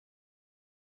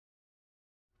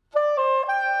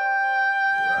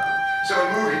So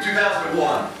a movie,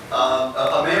 2001,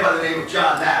 a man by the name of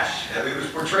John Nash. It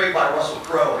was portrayed by Russell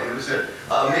Crowe, and it was an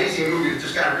amazing movie that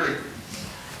just kind of really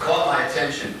caught my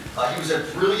attention. He was a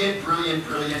brilliant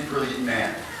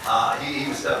man. He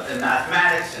was in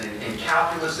mathematics and in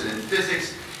calculus and in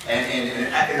physics and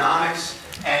in economics.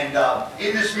 And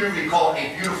in this movie called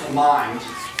A Beautiful Mind,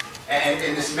 and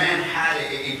this man had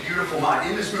a beautiful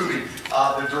mind. In this movie,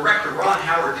 the director, Ron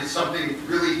Howard, did something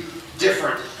really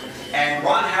different. And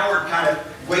Ron Howard kind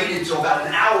of waited until about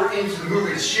an hour into the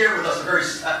movie to share with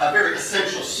us a very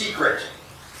essential secret.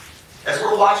 As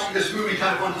we're watching this movie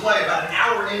kind of unplay, about an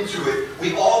hour into it,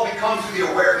 we all become to the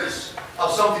awareness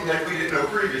of something that we didn't know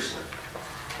previously.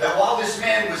 That while this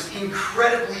man was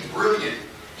incredibly brilliant,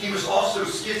 he was also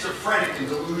schizophrenic and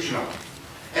delusional.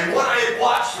 And what I had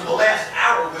watched for the last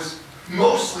hour was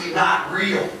mostly not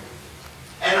real.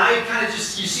 And I kind of you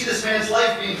see this man's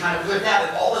life being kind of lived out,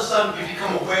 and all of a sudden we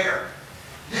become aware.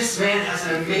 This man has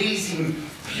an amazing,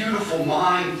 beautiful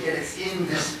mind, yet it's in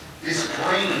this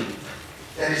brain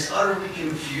that is utterly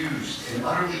confused and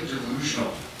utterly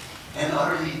delusional and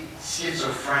utterly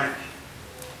schizophrenic.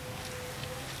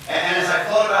 And as I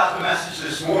thought about the message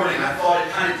this morning, I thought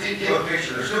it kind of did give a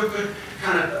picture. There's no good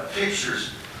kind of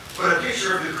pictures, but a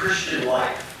picture of the Christian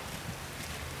life.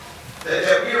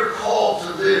 That we are called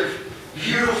to live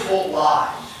beautiful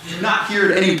lives. You're not here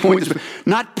at any point,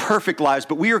 not perfect lives,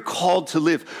 but we are called to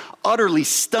live utterly,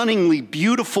 stunningly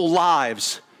beautiful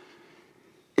lives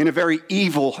in a very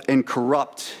evil and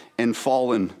corrupt and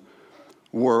fallen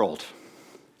world.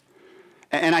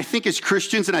 And I think as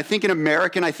Christians, and I think in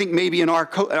America, and I think maybe in our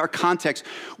context,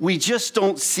 we just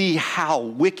don't see how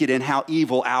wicked and how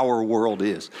evil our world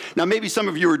is. Now, maybe some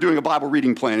of you are doing a Bible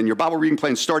reading plan, and your Bible reading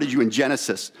plan started you in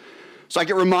Genesis. So I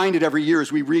get reminded every year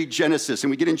as we read Genesis,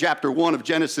 and we get in chapter 1 of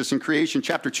Genesis and creation,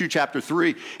 chapter 2, chapter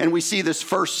 3, and we see this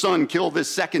first son kill this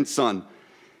second son.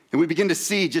 And we begin to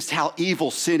see just how evil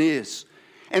sin is.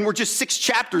 And we're just 6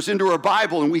 chapters into our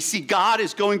Bible, and we see God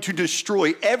is going to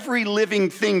destroy every living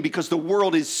thing because the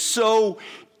world is so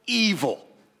evil.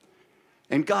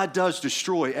 And God does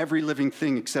destroy every living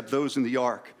thing except those in the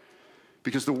ark,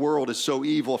 because the world is so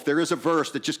evil. If there is a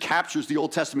verse that just captures the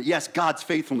Old Testament, yes, God's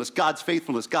faithfulness, God's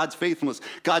faithfulness, God's faithfulness,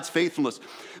 God's faithfulness.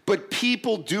 But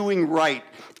people doing right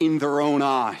in their own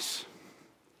eyes.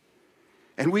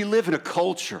 And we live in a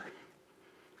culture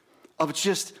of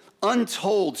just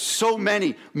untold, so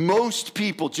many, most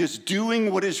people just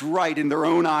doing what is right in their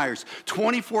own eyes.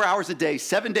 24 hours a day,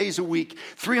 7 days a week,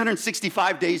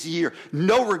 365 days a year,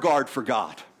 no regard for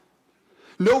God.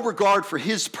 No regard for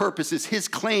his purposes, his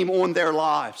claim on their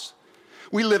lives.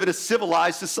 We live in a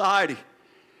civilized society,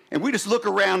 and we just look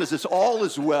around as if all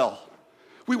is well.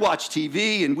 We watch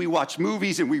TV, and we watch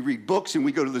movies, and we read books, and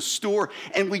we go to the store,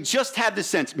 and we just have the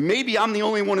sense, maybe I'm the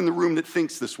only one in the room that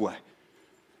thinks this way.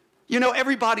 You know,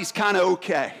 everybody's kind of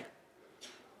okay.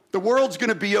 The world's going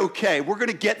to be okay. We're going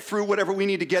to get through whatever we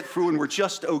need to get through, and we're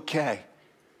just okay.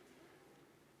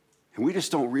 And we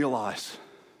just don't realize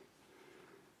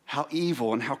how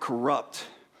evil and how corrupt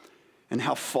and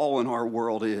how fallen our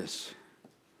world is.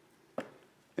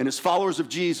 And as followers of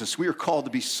Jesus, we are called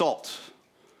to be salt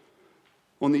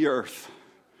on the earth.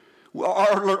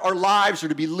 Our lives are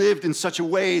to be lived in such a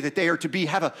way that they are to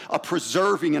have a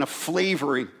preserving and a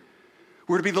flavoring.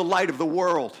 We're to be the light of the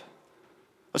world.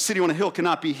 A city on a hill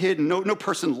cannot be hidden. No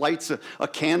person lights a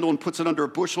candle and puts it under a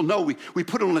bushel. No, we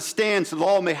put it on a stand so that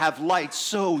all may have light.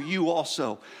 So you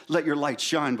also let your light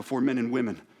shine before men and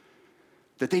women,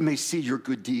 that they may see your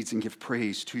good deeds and give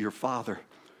praise to your Father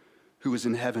who is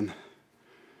in heaven.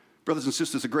 Brothers and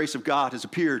sisters, the grace of God has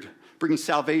appeared, bringing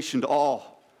salvation to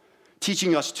all,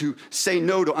 teaching us to say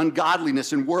no to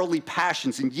ungodliness and worldly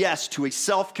passions, and yes, to a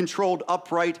self-controlled,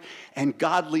 upright, and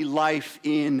godly life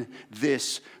in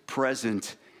this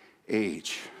present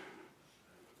age.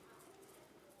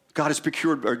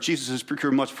 Jesus has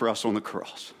procured much for us on the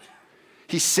cross.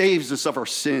 He saves us of our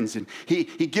sins, and he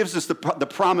gives us the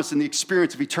promise and the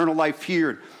experience of eternal life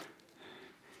here.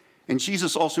 And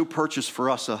Jesus also purchased for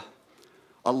us a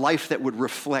life that would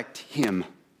reflect him,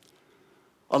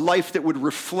 a life that would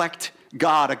reflect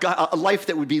God, a life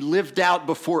that would be lived out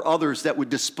before others, that would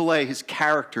display his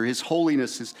character, his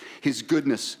holiness, his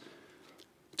goodness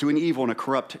to an evil and a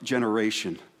corrupt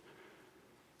generation.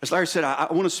 As Larry said, I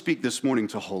want to speak this morning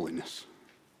to holiness.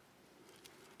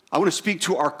 I want to speak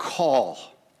to our call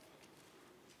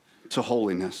to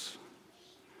holiness.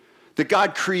 That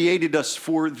God created us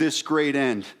for this great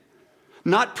end.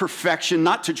 Not perfection,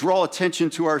 not to draw attention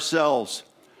to ourselves,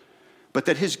 but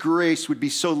that his grace would be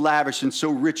so lavish and so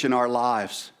rich in our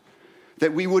lives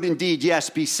that we would indeed,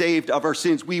 yes, be saved of our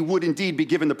sins. We would indeed be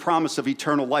given the promise of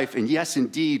eternal life. And yes,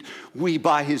 indeed, we,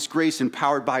 by his grace,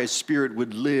 empowered by his Spirit,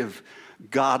 would live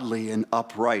godly and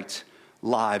upright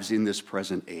lives in this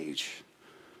present age.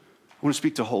 I want to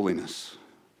speak to holiness.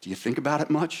 Do you think about it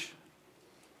much?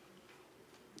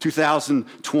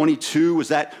 2022, was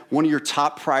that one of your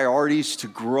top priorities, to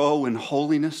grow in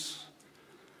holiness?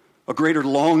 A greater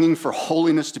longing for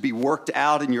holiness to be worked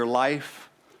out in your life?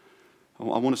 I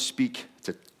want to speak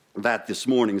to that this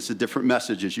morning. It's a different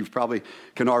message, as you probably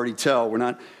can already tell. We're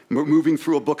not moving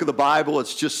through a book of the Bible.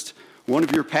 It's just one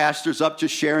of your pastors up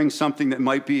just sharing something that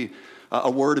might be a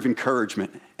word of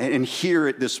encouragement. And hear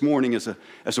it this morning as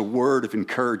a word of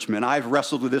encouragement. I've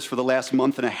wrestled with this for the last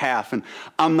month and a half, and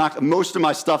most of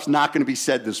my stuff's not going to be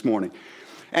said this morning.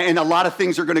 And a lot of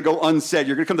things are going to go unsaid.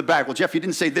 You're going to come to the back. Well, Jeff, you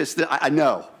didn't say this. I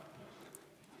know.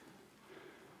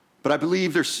 But I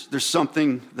believe there's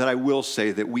something that I will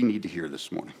say that we need to hear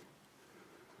this morning.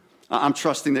 I'm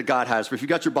trusting that God has. But if you've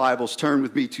got your Bibles, turn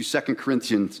with me to 2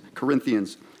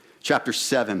 Corinthians chapter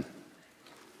 7.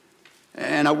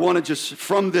 And I want to just,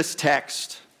 from this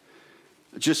text,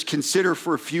 just consider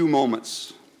for a few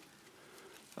moments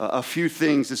a few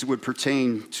things as it would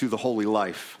pertain to the holy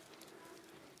life.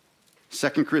 2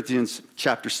 Corinthians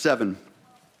chapter 7,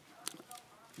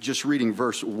 just reading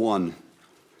verse 1.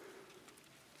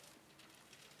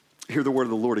 Hear the word of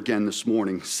the Lord again this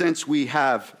morning. Since we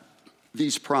have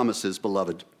these promises,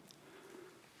 beloved,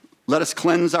 let us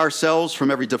cleanse ourselves from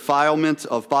every defilement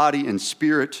of body and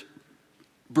spirit,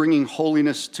 bringing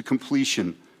holiness to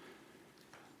completion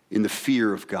in the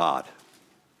fear of God.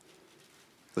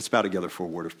 Let's bow together for a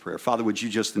word of prayer. Father, would you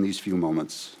just in these few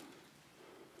moments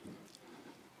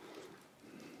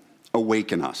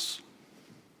awaken us?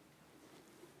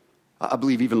 I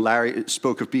believe even Larry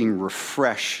spoke of being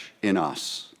refreshed in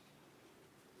us,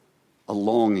 a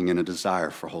longing and a desire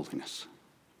for holiness.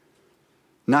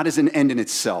 Not as an end in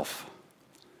itself,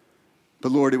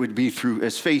 but Lord, it would be through,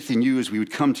 as faith in you, as we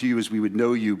would come to you, as we would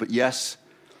know you, but yes,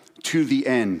 to the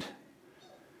end,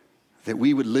 that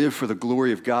we would live for the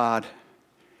glory of God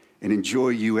and enjoy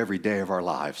you every day of our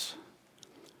lives.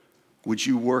 Would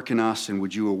you work in us and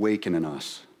would you awaken in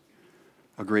us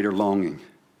a greater longing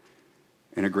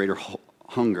and a greater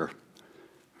hunger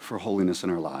for holiness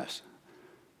in our lives?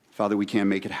 Father, we can't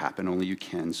make it happen, only you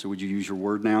can. So would you use your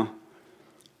word now?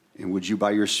 And would you,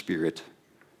 by your Spirit,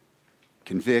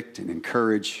 convict and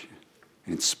encourage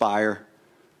and inspire,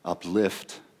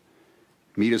 uplift?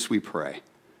 Meet us, we pray.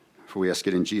 For we ask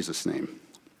it in Jesus' name.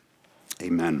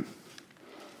 Amen.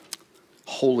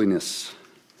 Holiness.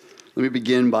 Let me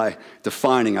begin by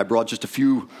defining. I brought just a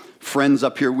few friends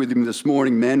up here with me this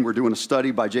morning. Men, we're doing a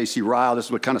study by J.C. Ryle. This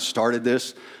is what kind of started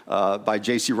this, by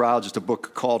J.C. Ryle, just a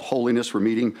book called Holiness. We're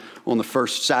meeting on the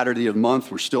first Saturday of the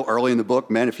month. We're still early in the book.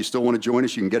 Men, if you still want to join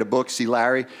us, you can get a book. See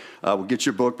Larry. We'll get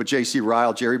your book. But J.C.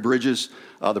 Ryle, Jerry Bridges,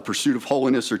 The Pursuit of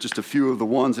Holiness are just a few of the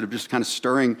ones that are just kind of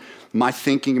stirring my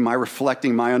thinking, my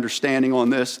reflecting, my understanding on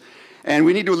this. And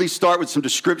we need to at least start with some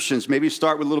descriptions, maybe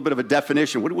start with a little bit of a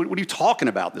definition. What are you talking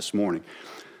about this morning?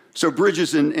 So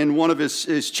Bridges, in one of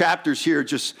his chapters here,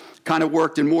 just kind of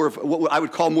worked in more of what I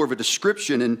would call more of a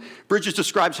description. And Bridges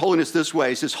describes holiness this way.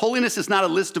 He says, holiness is not a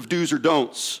list of do's or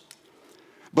don'ts,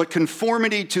 but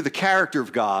conformity to the character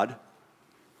of God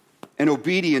and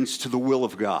obedience to the will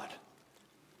of God.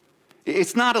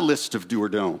 It's not a list of do or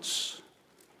don'ts,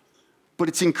 but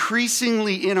it's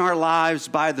increasingly in our lives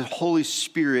by the Holy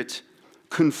Spirit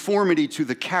conformity to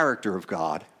the character of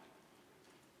God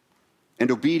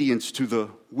and obedience to the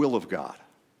will of God.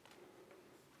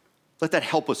 Let that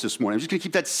help us this morning. I'm just going to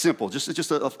keep that simple.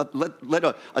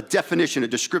 Let a definition, a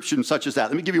description such as that.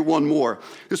 Let me give you one more.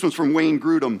 This one's from Wayne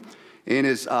Grudem in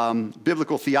his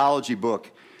biblical theology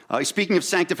book. He's speaking of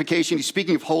sanctification. He's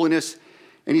speaking of holiness.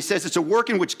 And he says it's a work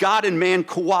in which God and man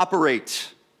cooperate,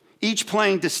 each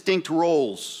playing distinct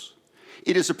roles.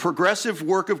 It is a progressive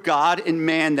work of God and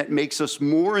man that makes us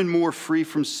more and more free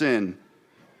from sin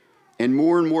and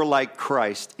more like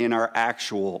Christ in our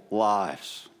actual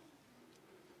lives.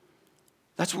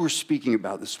 That's what we're speaking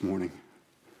about this morning.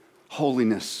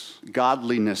 Holiness,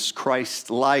 godliness,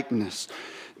 Christ-likeness,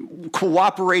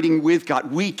 cooperating with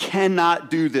God. We cannot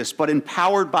do this, but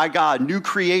empowered by God, new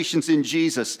creations in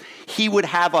Jesus, He would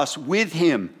have us with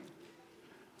Him.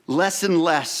 Less and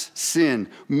less sin,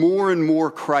 more and more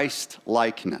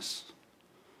Christ-likeness.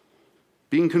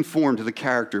 Being conformed to the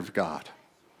character of God.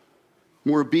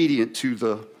 More obedient to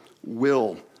the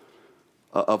will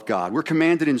of God. We're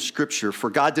commanded in Scripture, for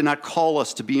God did not call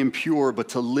us to be impure, but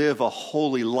to live a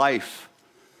holy life.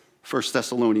 1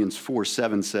 Thessalonians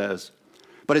 4:7 says.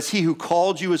 But as he who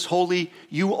called you is holy,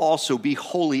 you also be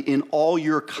holy in all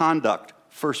your conduct.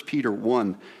 1 Peter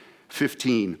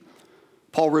 1:15.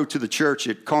 Paul wrote to the church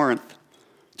at Corinth,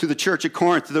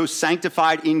 those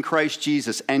sanctified in Christ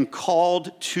Jesus and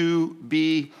called to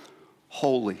be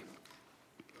holy.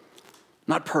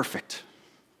 Not perfect,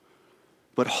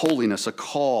 but holiness, a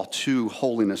call to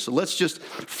holiness. So let's just,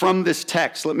 from this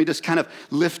text, let me just kind of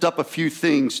lift up a few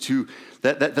things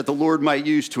that the Lord might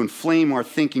use to inflame our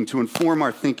thinking, to inform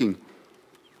our thinking,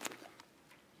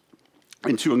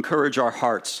 and to encourage our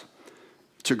hearts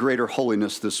to greater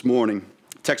holiness this morning.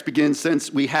 Text begins,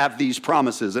 since we have these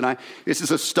promises. And this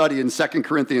is a study in 2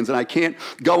 Corinthians, and I can't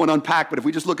go and unpack, but if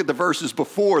we just look at the verses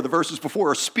before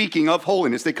are speaking of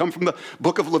holiness. They come from the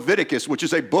book of Leviticus, which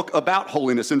is a book about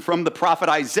holiness, and from the prophet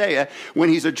Isaiah, when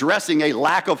he's addressing a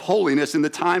lack of holiness in the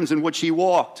times in which he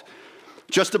walked.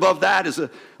 Just above that is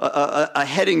a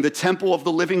heading, the temple of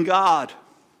the living God.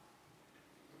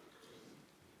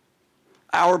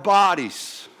 Our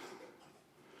bodies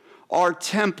are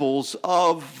temples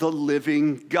of the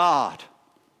living God.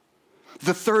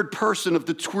 The third person of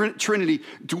the Trinity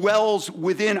dwells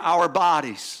within our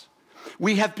bodies.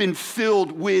 We have been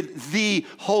filled with the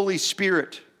Holy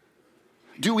Spirit.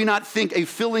 Do we not think a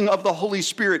filling of the Holy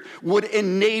Spirit would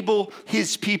enable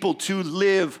his people to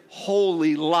live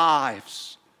holy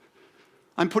lives?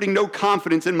 I'm putting no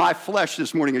confidence in my flesh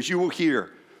this morning, as you will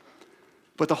hear.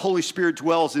 But the Holy Spirit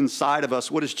dwells inside of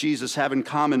us. What does Jesus have in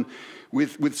common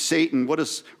with Satan? What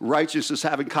does righteousness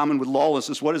have in common with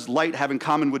lawlessness? What does light have in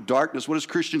common with darkness? What does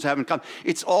Christians have in common?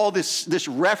 It's all this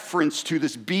reference to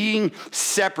this being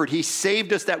separate. He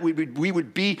saved us that we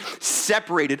would be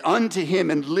separated unto him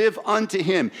and live unto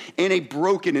him in a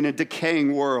broken and a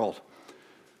decaying world.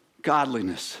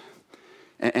 Godliness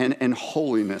and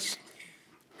holiness.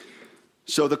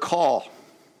 So the call.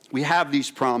 We have these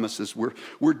promises.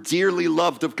 We're dearly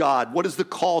loved of God. What is the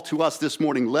call to us this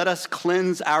morning? Let us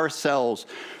cleanse ourselves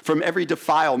from every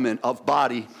defilement of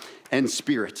body and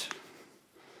spirit.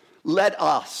 Let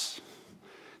us.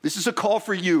 This is a call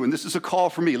for you, and this is a call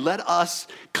for me. Let us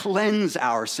cleanse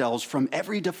ourselves from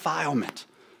every defilement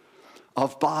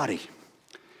of body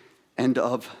and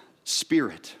of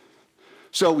spirit.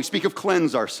 So we speak of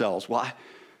cleanse ourselves. Why?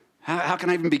 How can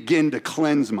I even begin to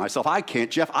cleanse myself? I can't,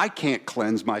 Jeff. I can't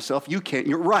cleanse myself. You can't.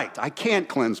 You're right. I can't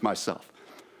cleanse myself.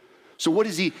 So what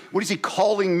is he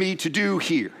calling me to do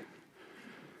here?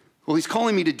 Well, he's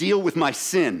calling me to deal with my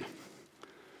sin.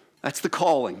 That's the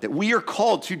calling, that we are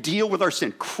called to deal with our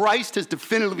sin. Christ has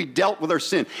definitively dealt with our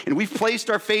sin, and we've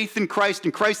placed our faith in Christ,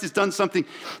 and Christ has done something.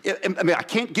 I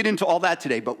can't get into all that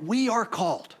today, but we are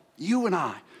called, you and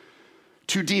I,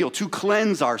 to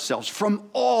cleanse ourselves from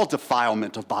all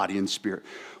defilement of body and spirit.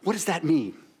 What does that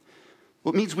mean?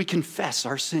 Well, it means we confess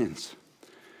our sins.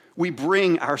 We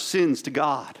bring our sins to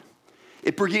God.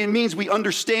 It means we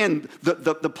understand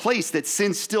the place that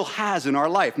sin still has in our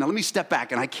life. Now, let me step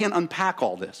back, and I can't unpack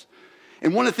all this.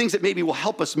 And one of the things that maybe will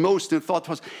help us most in the thought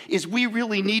process is we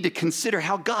really need to consider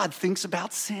how God thinks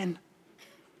about sin.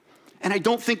 And I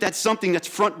don't think that's something that's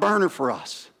front burner for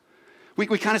us.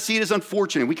 We kind of see it as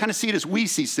unfortunate. We kind of see it as we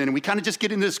see sin, and we kind of just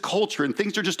get into this culture, and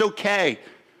things are just okay.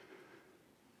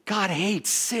 God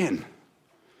hates sin.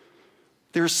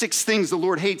 There are 6 things the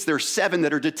Lord hates. There are 7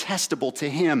 that are detestable to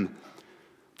him.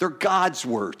 They're God's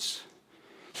words.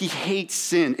 He hates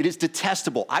sin. It is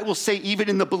detestable. I will say, even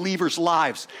in the believers'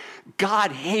 lives,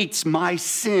 God hates my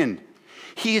sin.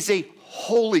 He is a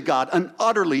holy God, an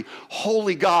utterly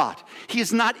holy God. He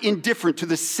is not indifferent to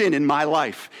the sin in my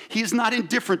life. He is not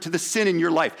indifferent to the sin in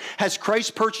your life. Has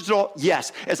Christ purchased it all?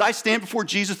 Yes. As I stand before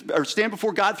Jesus, or stand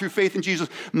before God through faith in Jesus,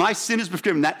 my sin is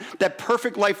forgiven. That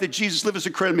perfect life that Jesus lived is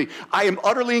accredited to me. I am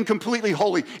utterly and completely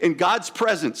holy in God's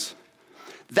presence.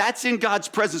 That's in God's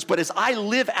presence. But as I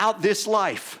live out this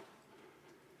life,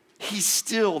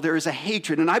 there is a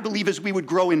hatred. And I believe as we would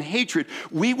grow in hatred,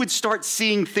 we would start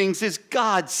seeing things as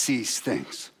God sees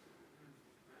things.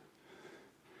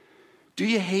 Do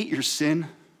you hate your sin?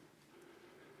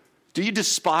 Do you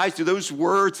despise? Do those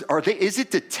words, is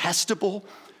it detestable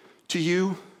to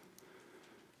you?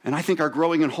 And I think our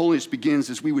growing in holiness begins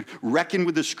as we would reckon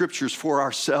with the scriptures for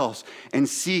ourselves and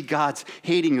see God's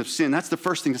hating of sin. That's the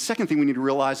first thing. The second thing we need to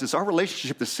realize is our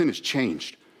relationship to sin has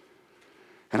changed.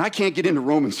 And I can't get into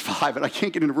Romans 5, and I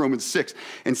can't get into Romans 6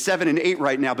 and 7 and 8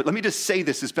 right now, but let me just say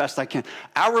this as best I can.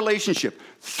 Our relationship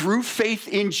through faith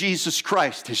in Jesus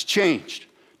Christ has changed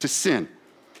to sin.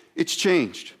 It's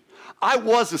changed. I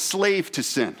was a slave to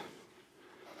sin.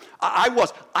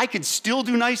 I could still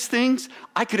do nice things.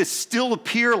 I could still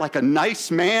appear like a nice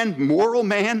man, moral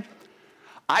man.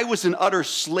 I was an utter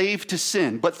slave to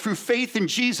sin, but through faith in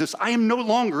Jesus, I am no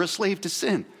longer a slave to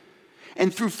sin.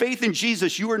 And through faith in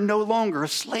Jesus, you are no longer a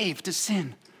slave to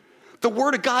sin. The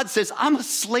Word of God says, I'm a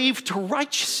slave to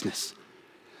righteousness.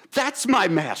 That's my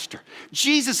master.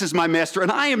 Jesus is my master, and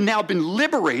I am now been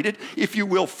liberated, if you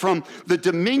will, from the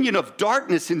dominion of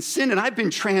darkness and sin, and I've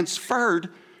been transferred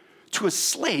to a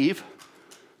slave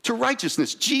to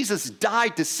righteousness. Jesus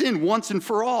died to sin once and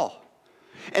for all.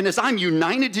 And as I'm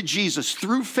united to Jesus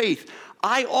through faith,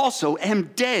 I also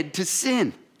am dead to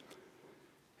sin.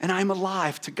 And I'm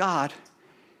alive to God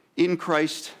in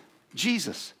Christ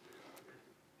Jesus.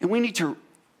 And we need to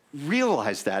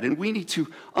realize that, and we need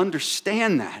to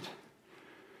understand that.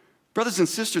 Brothers and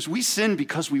sisters, we sin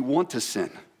because we want to sin.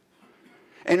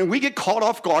 And we get caught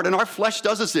off guard, and our flesh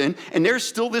does us in, and there's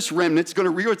still this remnant that's going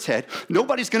to rear its head.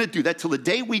 Nobody's going to do that till the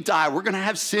day we die. We're going to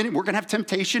have sin, and we're going to have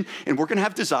temptation, and we're going to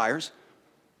have desires.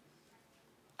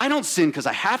 I don't sin because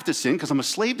I have to sin, because I'm a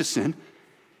slave to sin.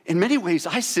 In many ways,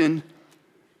 I sin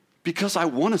because I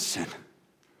want to sin.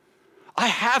 I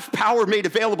have power made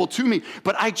available to me,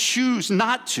 but I choose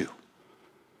not to.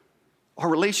 Our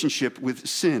relationship with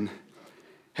sin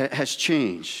has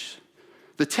changed.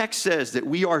 The text says that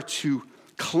we are to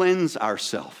cleanse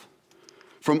ourselves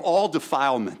from all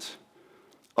defilement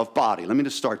of body. Let me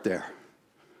just start there.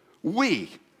 We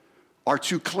are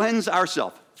to cleanse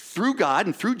ourselves through God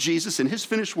and through Jesus and his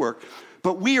finished work,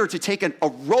 but we are to take a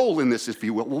role in this, if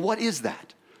you will. Well, what is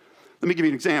that? Let me give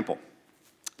you an example.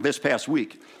 This past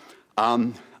week,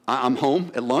 I'm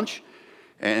home at lunch,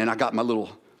 and I got my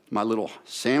little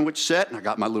sandwich set, and I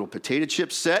got my little potato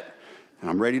chip set, and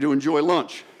I'm ready to enjoy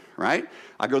lunch, right?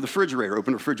 I go to the refrigerator,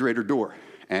 open the refrigerator door,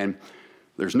 and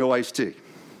there's no iced tea,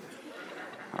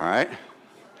 all right?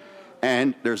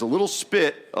 And there's a little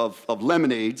spit of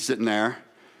lemonade sitting there,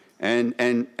 and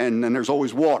then there's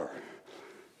always water.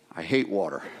 I hate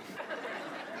water,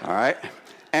 all right?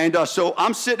 And so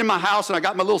I'm sitting in my house, and I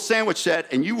got my little sandwich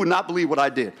set, and you would not believe what I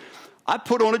did. I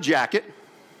put on a jacket,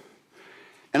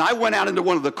 and I went out into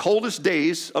one of the coldest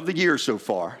days of the year so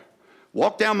far,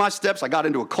 walked down my steps, I got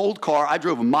into a cold car, I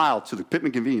drove a mile to the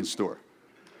Pittman convenience store.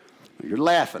 You're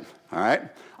laughing, all right?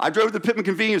 I drove to the Pittman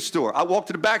convenience store. I walked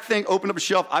to the back thing, opened up a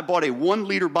shelf, I bought a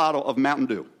 1-liter bottle of Mountain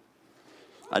Dew.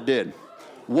 I did.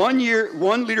 1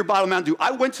 liter bottle of Mountain Dew.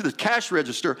 I went to the cash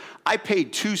register, I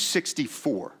paid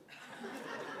 $2.64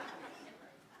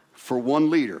 for 1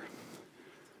 liter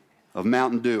of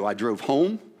Mountain Dew. I drove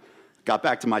home, got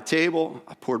back to my table,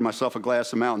 I poured myself a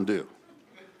glass of Mountain Dew.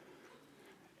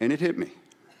 And it hit me.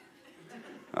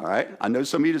 All right? I know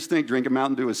some of you just think drinking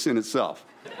Mountain Dew is sin itself.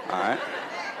 All right?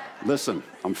 Listen,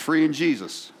 I'm free in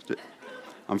Jesus.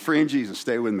 I'm free in Jesus.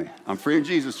 Stay with me. I'm free in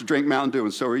Jesus to drink Mountain Dew,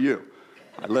 and so are you.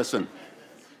 Listen,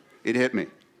 it hit me.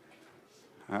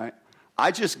 All right?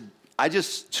 I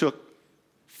just took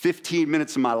 15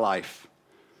 minutes of my life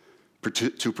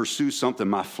to pursue something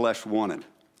my flesh wanted.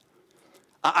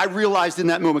 I realized in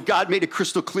that moment, God made it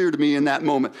crystal clear to me in that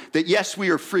moment that yes, we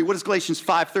are free. What does Galatians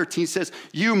 5:13 says?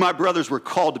 You, my brothers, were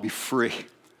called to be free.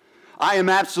 I am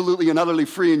absolutely and utterly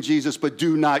free in Jesus, but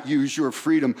do not use your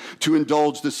freedom to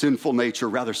indulge the sinful nature.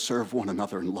 Rather, serve one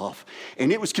another in love.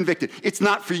 And it was convicted. It's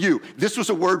not for you. This was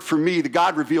a word for me that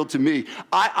God revealed to me.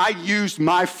 I used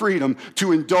my freedom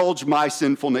to indulge my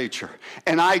sinful nature,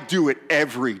 and I do it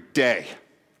every day.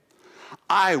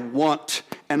 I want,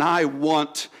 and I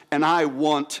want, and I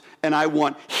want, and I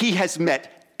want. He has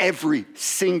met every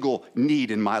single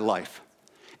need in my life.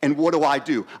 And what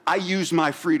do? I use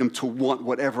my freedom to want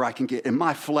whatever I can get. In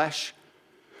my flesh,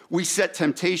 we set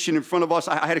temptation in front of us.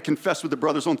 I had to confess with the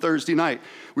brothers on Thursday night.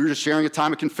 We were just sharing a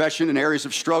time of confession in areas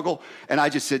of struggle, and I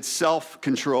just said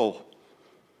self-control.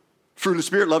 Fruit of the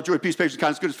Spirit, love, joy, peace, patience,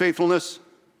 kindness, goodness, faithfulness.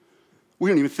 We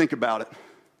don't even think about it.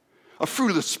 A fruit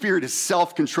of the Spirit is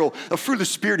self-control. A fruit of the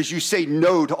Spirit is you say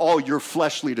no to all your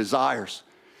fleshly desires.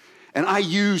 And I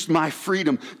used my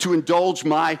freedom to indulge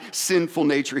my sinful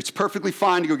nature. It's perfectly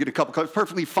fine to go get a cup of coffee. It's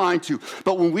perfectly fine to.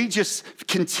 But when we just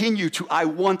continue to, I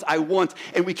want,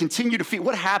 and we continue to feed,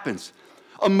 what happens?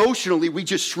 Emotionally, we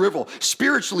just shrivel.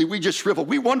 Spiritually, we just shrivel.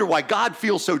 We wonder why God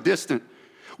feels so distant.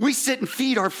 We sit and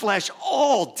feed our flesh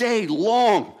all day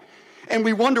long. And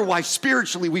we wonder why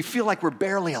spiritually we feel like we're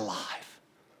barely alive.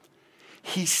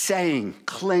 He's saying,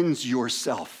 cleanse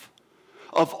yourself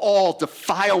of all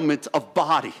defilement of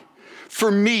body. For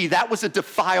me, that was a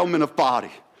defilement of body.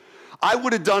 I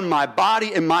would have done my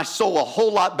body and my soul a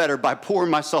whole lot better by pouring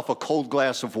myself a cold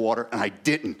glass of water, and I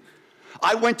didn't.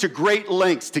 I went to great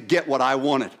lengths to get what I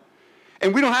wanted.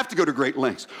 And we don't have to go to great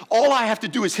lengths. All I have to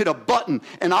do is hit a button,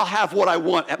 and I'll have what I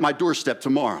want at my doorstep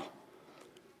tomorrow.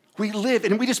 We live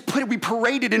and we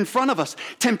parade it in front of us.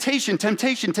 Temptation,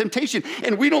 temptation, temptation.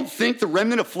 And we don't think the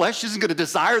remnant of flesh isn't going to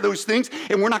desire those things,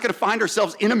 and we're not going to find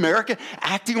ourselves in America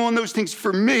acting on those things.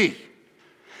 For me,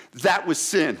 that was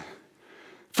sin.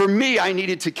 For me, I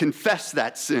needed to confess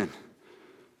that sin.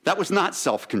 That was not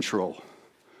self-control.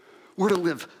 We're to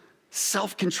live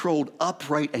self-controlled,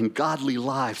 upright, and godly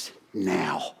lives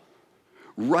now.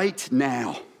 Right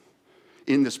now,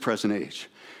 in this present age.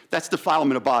 That's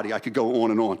defilement of body. I could go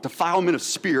on and on. Defilement of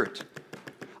spirit.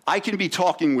 I can be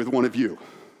talking with one of you.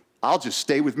 I'll just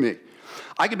stay with me.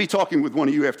 I could be talking with one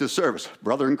of you after the service.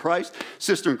 Brother in Christ,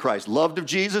 sister in Christ, loved of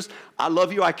Jesus. I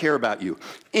love you. I care about you.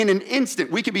 In an instant,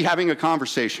 we could be having a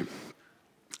conversation.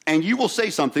 And you will say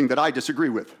something that I disagree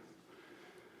with.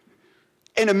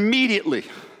 And immediately,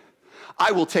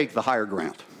 I will take the higher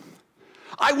ground.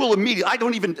 I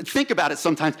don't even think about it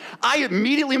sometimes. I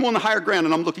immediately am on the higher ground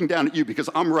and I'm looking down at you because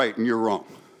I'm right and you're wrong.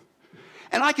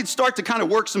 And I can start to kind of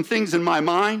work some things in my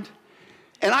mind.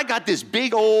 And I got this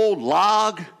big old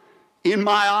log in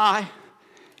my eye.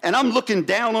 And I'm looking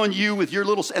down on you with your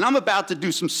little, and I'm about to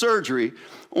do some surgery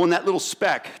on that little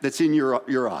speck that's in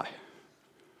your eye.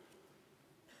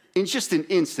 In just an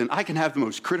instant, I can have the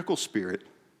most critical spirit.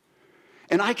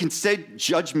 And I can set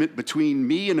judgment between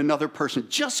me and another person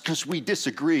just because we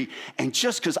disagree and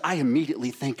just because I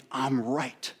immediately think I'm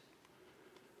right.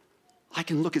 I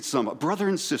can look at a brother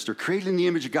and sister created in the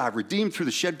image of God, redeemed through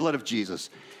the shed blood of Jesus,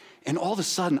 and all of a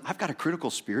sudden, I've got a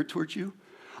critical spirit towards you.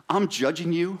 I'm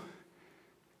judging you.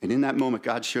 And in that moment,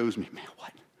 God shows me, man,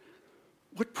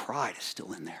 what pride is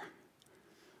still in there?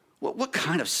 What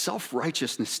kind of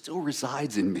self-righteousness still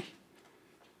resides in me?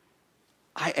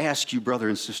 I ask you, brother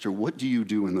and sister, what do you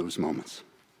do in those moments?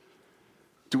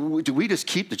 Do we just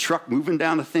keep the truck moving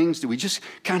down to things? Do we just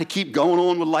kind of keep going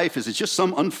on with life? Is it just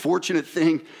some unfortunate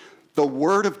thing? The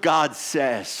Word of God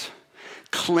says,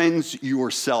 cleanse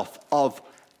yourself of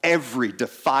every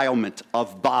defilement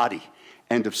of body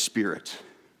and of spirit.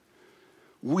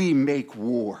 We make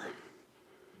war.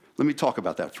 Let me talk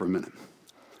about that for a minute.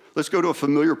 Let's go to a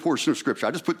familiar portion of Scripture.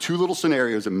 I just put 2 little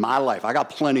scenarios in my life. I got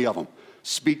plenty of them.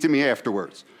 Speak to me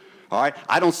afterwards. All right?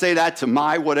 I don't say that to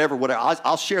my whatever.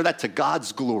 I'll share that to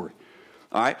God's glory.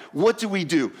 All right? What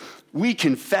do? We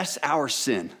confess our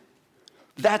sin.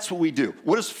 That's what we do.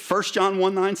 What does 1 John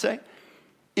 1:9 say?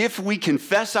 If we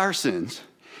confess our sins,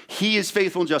 He is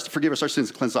faithful and just to forgive us our sins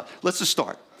and cleanse us. Let's just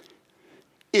start.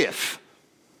 If.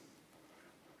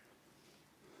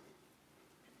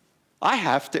 I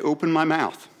have to open my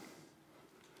mouth.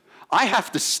 I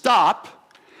have to stop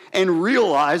and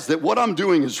realize that what I'm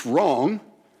doing is wrong,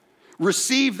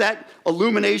 receive that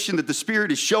illumination that the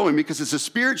Spirit is showing me, because it's the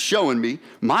Spirit showing me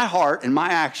my heart and my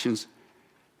actions,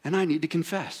 and I need to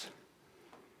confess.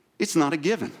 It's not a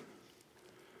given.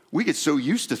 We get so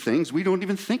used to things, we don't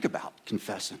even think about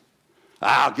confessing.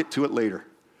 I'll get to it later.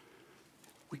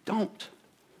 We don't.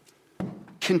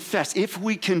 Confess. If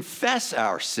we confess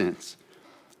our sins,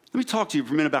 let me talk to you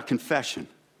for a minute about confession.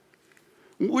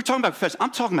 When we're talking about confession,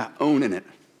 I'm talking about owning it.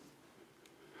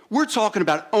 We're talking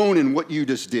about owning what you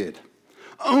just did,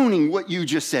 owning what you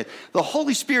just said. The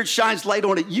Holy Spirit shines light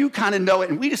on it. You kind of know it,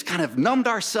 and we just kind of numbed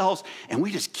ourselves, and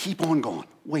we just keep on going.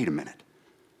 Wait a minute.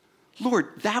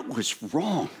 Lord, that was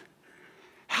wrong.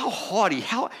 How haughty,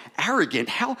 how arrogant,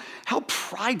 how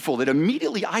prideful that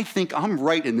immediately I think I'm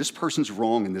right and this person's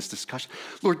wrong in this discussion.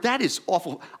 Lord, that is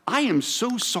awful. I am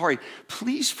so sorry.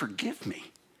 Please forgive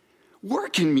me.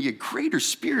 Work in me a greater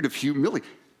spirit of humility.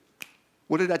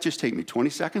 What did that just take me, 20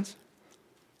 seconds?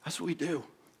 That's what we do.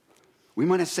 We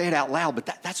might not say it out loud, but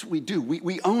that's what we do.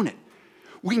 We own it.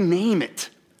 We name it.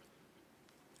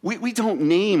 We don't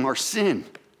name our sin.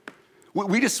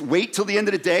 We just wait till the end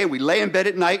of the day. We lay in bed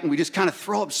at night and we just kind of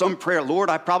throw up some prayer. Lord,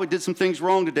 I probably did some things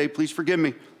wrong today. Please forgive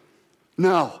me.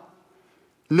 No.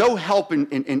 No help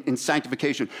in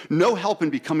sanctification. No help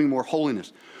in becoming more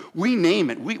holiness. We name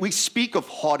it. We speak of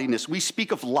haughtiness. We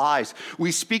speak of lies.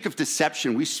 We speak of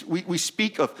deception. We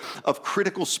speak of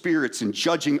critical spirits and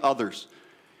judging others.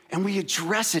 And we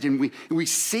address it and we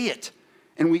see it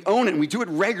and we own it and we do it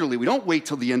regularly. We don't wait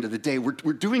till the end of the day. We're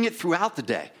doing it throughout the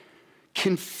day.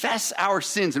 Confess our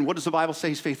sins. And what does the Bible say?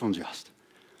 He's faithful and just.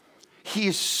 He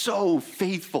is so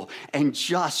faithful and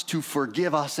just to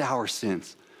forgive us our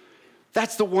sins.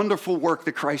 That's the wonderful work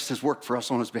that Christ has worked for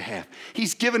us on his behalf.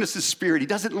 He's given us his Spirit. He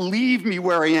doesn't leave me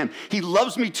where I am. He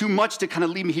loves me too much to kind of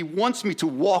leave me. He wants me to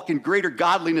walk in greater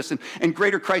godliness and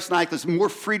greater Christ-likeness, more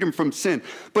freedom from sin.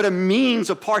 But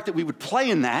a part that we would play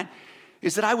in that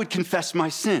is that I would confess my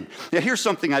sin. Now, here's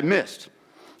something I missed.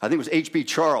 I think it was H.B.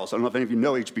 Charles. I don't know if any of you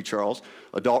know H.B. Charles.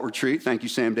 Adult retreat. Thank you,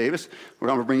 Sam Davis. We're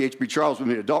going to bring H.B. Charles with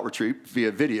me to adult retreat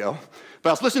via video. But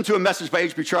I was listening to a message by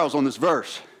H.B. Charles on this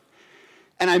verse,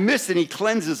 and I missed it. He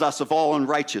cleanses us of all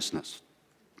unrighteousness.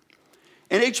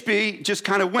 And HB just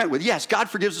kind of went with, yes, God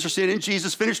forgives us our sin in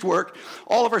Jesus' finished work.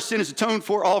 All of our sin is atoned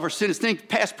for. All of our sin is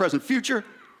past, present, future.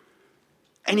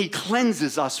 And he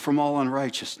cleanses us from all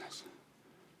unrighteousness.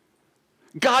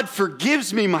 God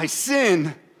forgives me my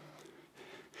sin,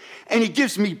 and he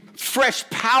gives me fresh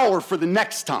power for the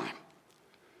next time.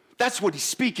 That's what he's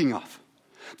speaking of.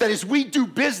 That as we do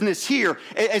business here,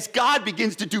 as God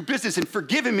begins to do business and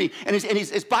forgiving me, and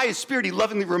as by his Spirit, he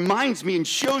lovingly reminds me and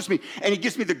shows me, and he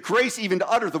gives me the grace even to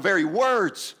utter the very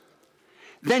words,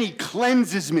 then he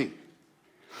cleanses me.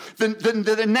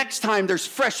 The next time there's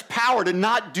fresh power to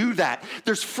not do that.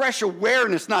 There's fresh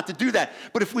awareness not to do that.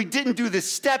 But if we didn't do this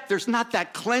step, there's not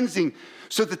that cleansing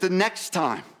so that the next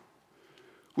time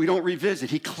we don't revisit.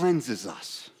 He cleanses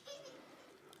us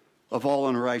of all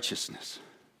unrighteousness.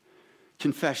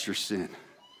 Confess your sin.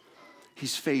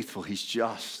 He's faithful. He's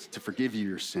just to forgive you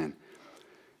your sin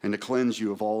and to cleanse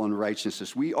you of all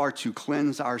unrighteousness. We are to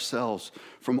cleanse ourselves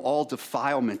from all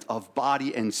defilement of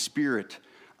body and spirit.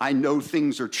 I know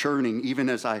things are churning even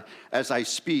as I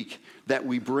speak that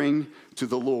we bring to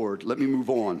the Lord. Let me move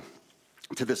on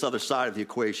to this other side of the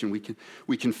equation.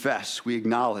 We confess, we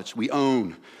acknowledge, we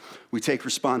own, we take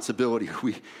responsibility.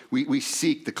 We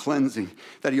seek the cleansing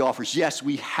that he offers. Yes,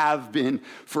 we have been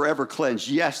forever cleansed.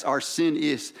 Yes, our sin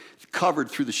is covered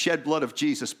through the shed blood of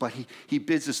Jesus, but he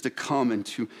bids us to come and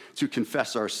to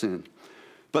confess our sin.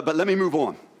 But let me move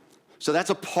on. So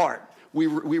that's a part. We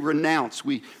renounce,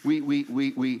 we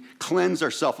cleanse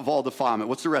ourselves of all defilement.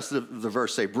 What's the rest of the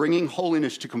verse say? Bringing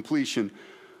holiness to completion,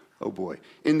 oh boy,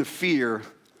 in the fear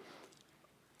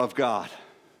of God.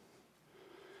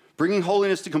 Bringing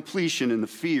holiness to completion in the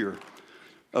fear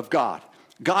of God.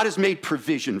 God has made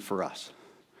provision for us.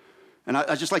 And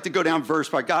I just like to go down verse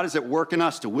by God is at work in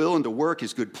us to will and to work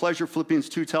his good pleasure, Philippians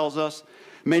 2 tells us.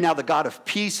 May now the God of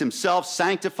peace himself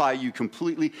sanctify you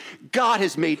completely. God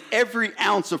has made every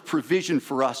ounce of provision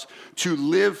for us to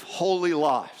live holy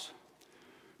lives.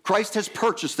 Christ has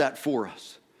purchased that for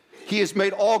us. He has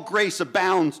made all grace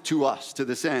abound to us to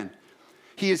this end.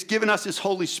 He has given us his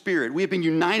Holy Spirit. We have been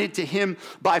united to him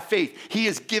by faith. He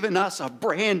has given us a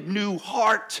brand new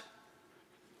heart.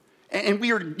 And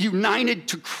we are united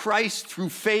to Christ through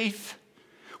faith.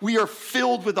 We are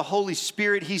filled with the Holy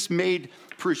Spirit. He's made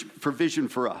provision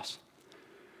for us.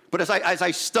 But as I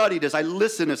studied, as I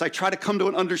listened, as I try to come to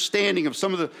an understanding of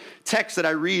some of the texts that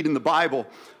I read in the Bible,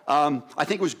 I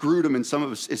think it was Grudem in some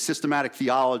of his systematic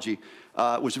theology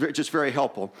was just very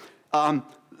helpful.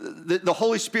 The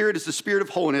Holy Spirit is the Spirit of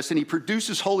holiness, and he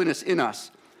produces holiness in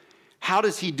us. How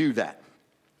does he do that?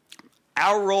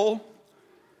 Our role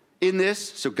in this,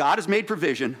 so God has made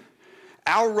provision.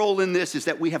 Our role in this is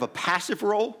that we have a passive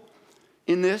role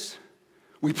in this.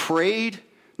 We prayed,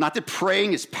 not that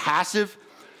praying is passive,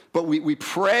 but we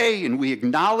pray and we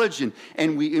acknowledge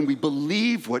and we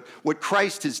believe what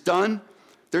Christ has done.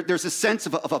 There's a sense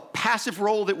of a passive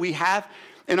role that we have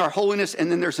in our holiness,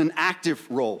 and then there's an active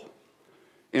role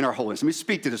in our holiness. Let me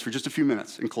speak to this for just a few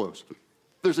minutes and close.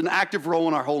 There's an active role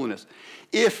in our holiness.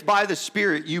 If by the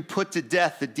Spirit you put to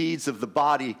death the deeds of the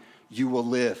body, you will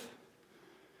live.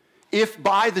 If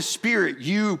by the Spirit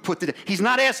you put to death, he's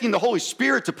not asking the Holy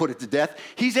Spirit to put it to death.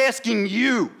 He's asking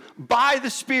you, by the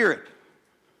Spirit,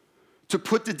 to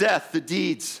put to death the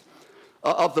deeds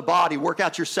of the body. Work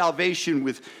out your salvation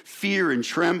with fear and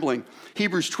trembling.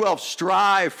 Hebrews 12,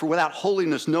 strive, for without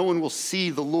holiness no one will see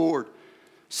the Lord.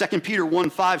 2 Peter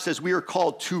 1:5 says we are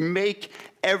called to make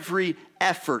every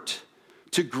effort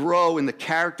to grow in the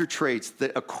character traits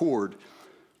that accord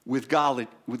with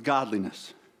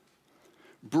godliness.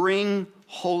 Bring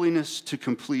holiness to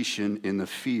completion in the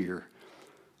fear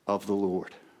of the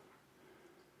Lord.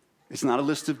 It's not a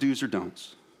list of do's or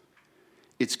don'ts.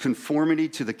 It's conformity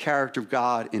to the character of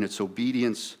God in its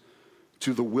obedience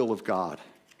to the will of God.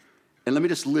 And let me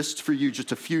just list for you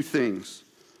just a few things.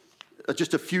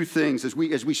 As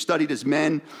we studied as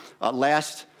men the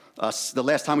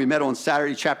last time we met on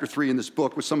Saturday, chapter 3 in this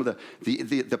book, with some of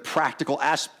the practical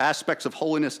aspects of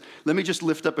holiness. Let me just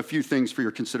lift up a few things for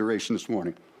your consideration this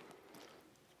morning.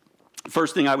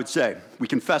 First thing I would say, we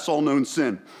confess all known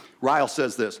sin. Ryle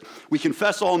says this, we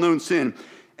confess all known sin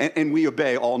and we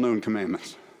obey all known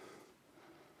commandments.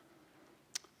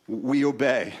 We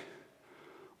obey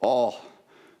all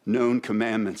known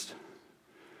commandments.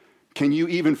 Can you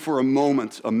even for a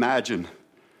moment imagine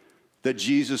that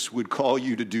Jesus would call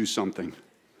you to do something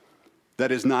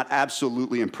that is not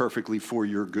absolutely and perfectly for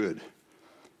your good?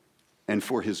 and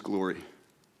for his glory.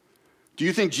 Do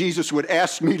you think Jesus would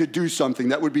ask me to do something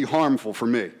that would be harmful for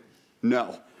me?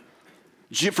 No.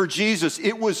 For Jesus,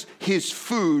 it was his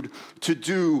food to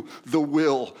do the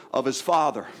will of his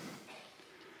Father.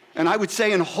 And I would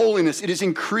say in holiness, it is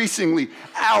increasingly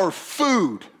our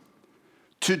food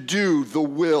to do the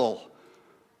will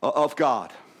of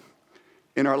God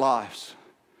in our lives.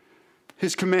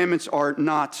 His commandments are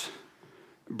not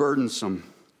burdensome.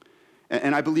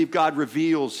 And I believe God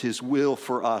reveals his will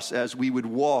for us as we would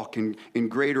walk in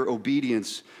greater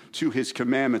obedience to his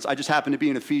commandments. I just happened to be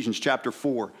in Ephesians chapter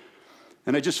 4.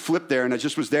 And I just flipped there, and I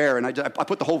just was there, and I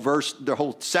put the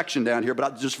whole section down here,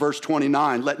 but just verse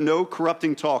 29. Let no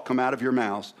corrupting talk come out of your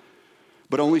mouths,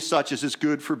 but only such as is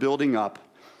good for building up,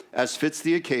 as fits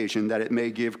the occasion, that it may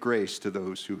give grace to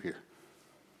those who hear.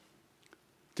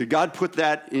 Did God put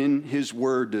that in his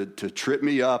word to trip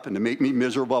me up and to make me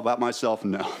miserable about myself?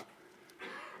 No.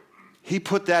 He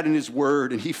put that in his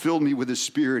word, and he filled me with his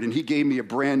spirit, and he gave me a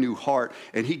brand new heart,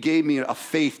 and he gave me a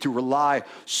faith to rely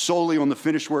solely on the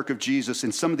finished work of Jesus.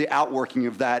 And some of the outworking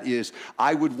of that is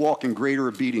I would walk in greater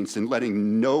obedience and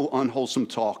letting no unwholesome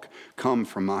talk come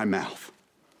from my mouth,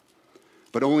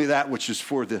 but only that which is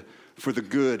for the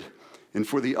good and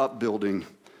for the upbuilding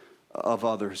of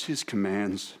others. His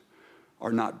commands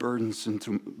are not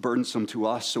burdensome to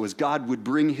us. So as God would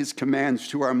bring his commands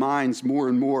to our minds more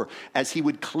and more, as he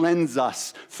would cleanse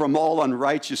us from all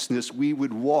unrighteousness, we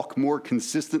would walk more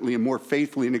consistently and more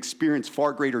faithfully and experience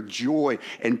far greater joy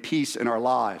and peace in our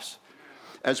lives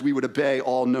as we would obey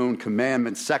all known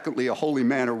commandments. Secondly, a holy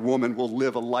man or woman will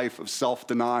live a life of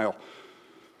self-denial.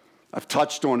 I've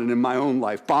touched on it in my own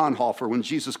life. Bonhoeffer, when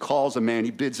Jesus calls a man,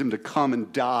 he bids him to come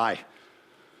and die.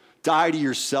 Die to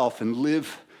yourself and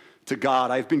live to God.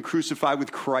 I've been crucified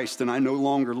with Christ and I no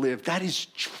longer live. That is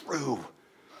true.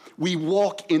 We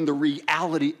walk in the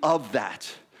reality of that.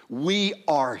 We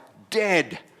are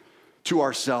dead to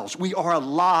ourselves. We are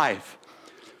alive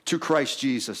to Christ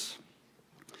Jesus.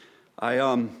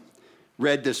 I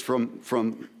read this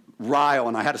from Ryle,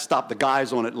 and I had to stop the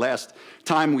guys on it last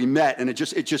time we met, and it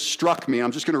just struck me.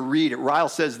 I'm just going to read it. Ryle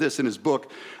says this in his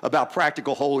book about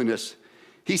practical holiness.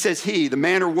 He says the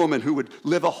man or woman who would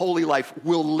live a holy life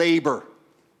will labor.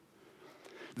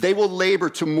 They will labor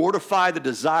to mortify the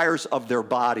desires of their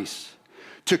bodies,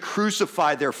 to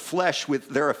crucify their flesh with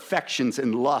their affections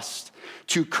and lust,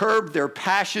 to curb their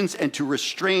passions and to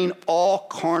restrain all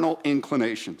carnal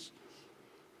inclinations.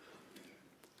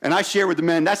 And I share with the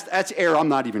men, that's air I'm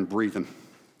not even breathing.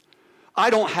 I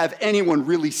don't have anyone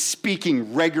really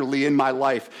speaking regularly in my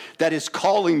life that is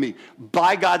calling me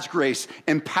by God's grace,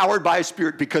 empowered by his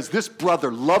Spirit, because this brother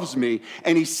loves me,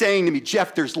 and he's saying to me,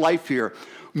 Jeff, there's life here.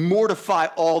 Mortify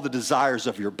all the desires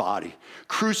of your body.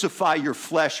 Crucify your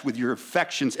flesh with your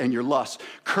affections and your lusts.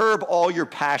 Curb all your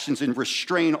passions and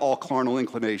restrain all carnal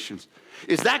inclinations.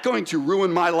 Is that going to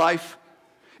ruin my life?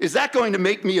 Is that going to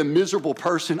make me a miserable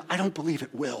person? I don't believe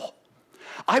it will.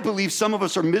 I believe some of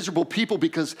us are miserable people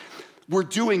because we're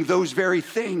doing those very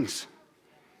things.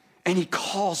 And he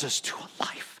calls us to a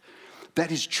life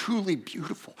that is truly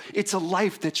beautiful. It's a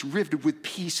life that's riveted with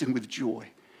peace and with joy.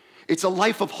 It's a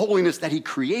life of holiness that he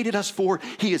created us for,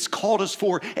 he has called us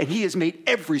for, and he has made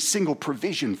every single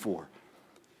provision for.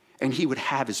 And he would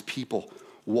have his people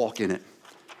walk in it.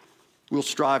 We'll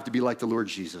strive to be like the Lord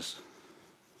Jesus.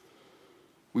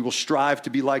 We will strive to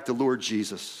be like the Lord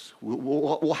Jesus.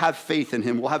 We'll have faith in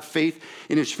him. We'll have faith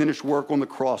in his finished work on the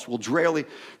cross. We'll daily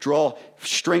draw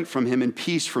strength from him and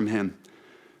peace from him.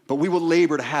 But we will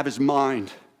labor to have his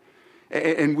mind.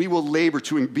 And we will labor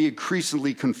to be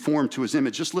increasingly conformed to his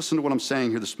image. Just listen to what I'm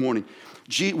saying here this morning.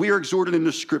 We are exhorted in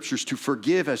the scriptures to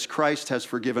forgive as Christ has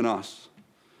forgiven us.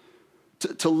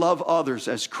 To love others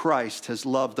as Christ has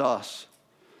loved us.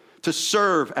 To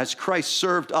serve as Christ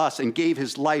served us and gave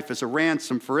his life as a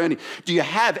ransom for any. Do you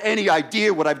have any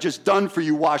idea what I've just done for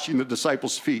you washing the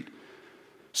disciples' feet?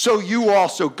 So you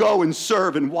also go and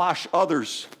serve and wash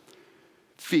others'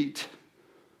 feet.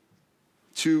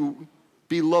 To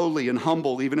be lowly and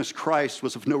humble, even as Christ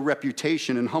was of no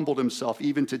reputation and humbled himself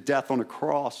even to death on a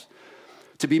cross.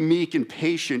 To be meek and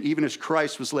patient, even as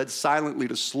Christ was led silently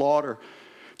to slaughter.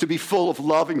 To be full of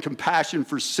love and compassion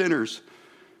for sinners.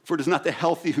 For it is not the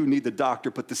healthy who need the doctor,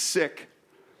 but the sick.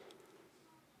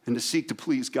 And to seek to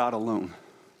please God alone.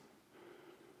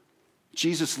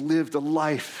 Jesus lived a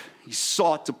life. He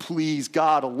sought to please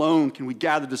God alone. Can we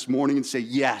gather this morning and say,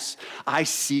 yes, I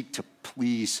seek to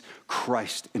please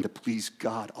Christ and to please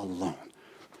God alone.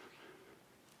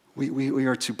 We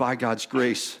are to, by God's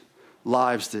grace,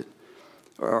 lives that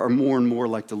are more and more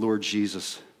like the Lord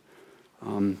Jesus.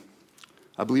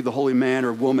 I believe the holy man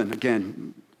or woman,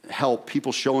 again, help,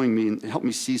 people showing me and help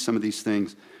me see some of these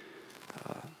things.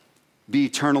 Be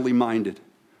eternally minded.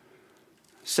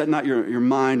 Set not your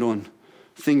mind on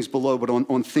things below, but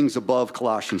on things above,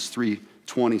 Colossians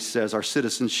 3:20 says. Our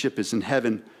citizenship is in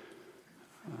heaven.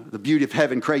 The beauty of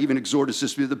heaven, Craig even exhorted us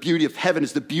this, the beauty of heaven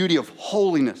is the beauty of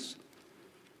holiness.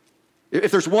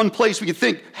 If there's one place we can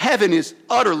think, heaven is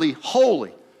utterly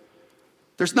holy.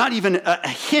 There's not even a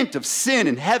hint of sin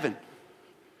in heaven.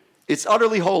 It's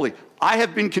utterly holy. I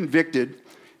have been convicted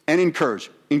and encouraged.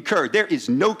 There is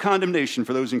no condemnation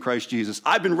for those in Christ Jesus.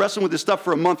 I've been wrestling with this stuff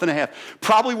for a month and a half.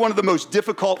 Probably one of the most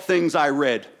difficult things I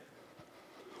read.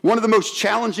 One of the most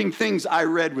challenging things I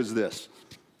read was this.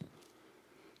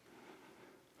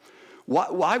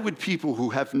 Why would people who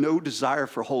have no desire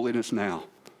for holiness now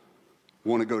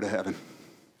want to go to heaven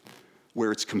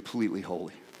where it's completely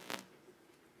holy?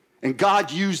 And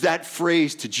God used that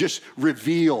phrase to just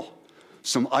reveal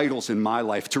some idols in my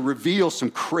life, to reveal some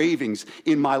cravings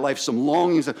in my life, some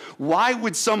longings. Why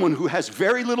would someone who has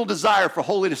very little desire for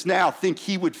holiness now think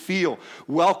he would feel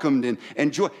welcomed and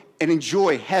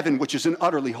enjoy heaven, which is an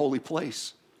utterly holy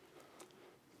place?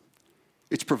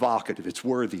 It's provocative. It's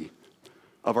worthy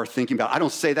of our thinking about it. I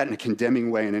don't say that in a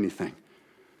condemning way in anything.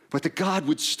 But that God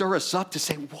would stir us up to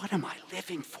say, what am I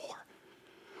living for?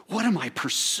 What am I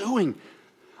pursuing?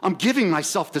 I'm giving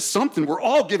myself to something. We're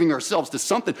all giving ourselves to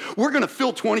something. We're going to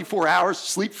fill 24 hours,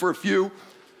 sleep for a few,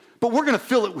 but we're going to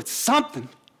fill it with something.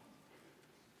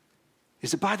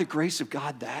 Is it by the grace of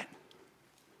God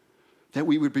that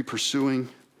we would be pursuing?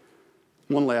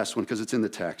 One last one, because it's in the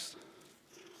text,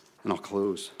 and I'll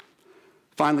close.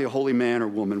 Finally, a holy man or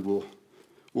woman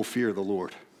will fear the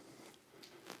Lord.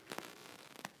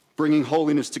 Bringing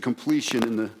holiness to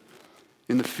completion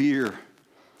in the fear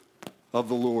of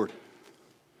the Lord.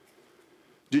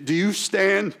 Do you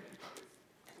stand,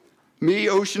 me,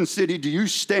 Ocean City, do you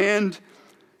stand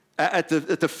at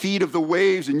the feet of the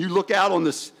waves and you look out on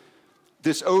this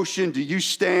ocean? Do you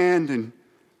stand and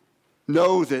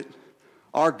know that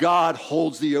our God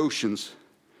holds the oceans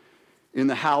in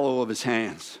the hollow of his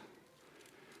hands?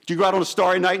 Do you go out on a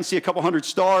starry night and see a couple hundred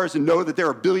stars and know that there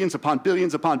are billions upon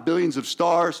billions upon billions of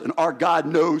stars and our God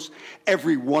knows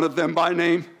every one of them by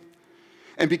name?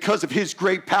 And because of his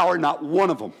great power, not one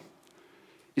of them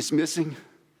is missing.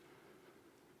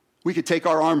 We could take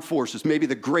our armed forces, maybe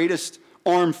the greatest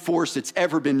armed force that's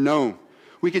ever been known.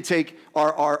 We could take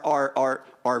our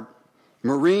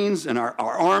Marines and our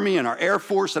Army and our Air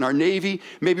Force and our Navy,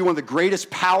 maybe one of the greatest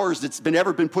powers that's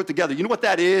ever been put together. You know what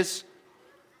that is?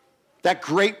 That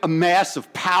great amass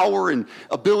of power and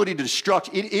ability to destruct,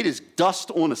 it is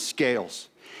dust on the scales.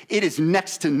 It is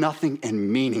next to nothing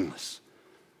and meaningless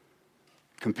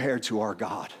compared to our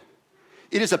God.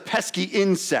 It is a pesky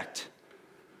insect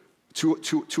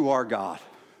to our God.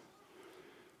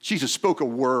 Jesus spoke a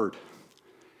word,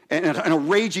 and a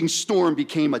raging storm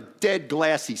became a dead,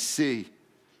 glassy sea.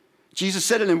 Jesus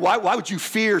said it, and why would you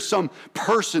fear some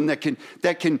person that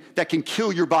can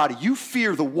kill your body? You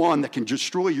fear the one that can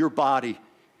destroy your body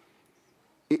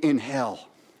in hell.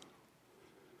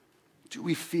 Do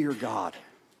we fear God?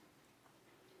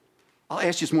 I'll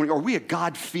ask you this morning, are we a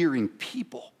God-fearing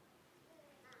people?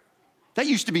 That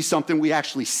used to be something we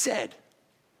actually said.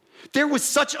 There was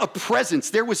such a presence.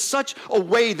 There was such a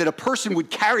way that a person would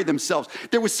carry themselves.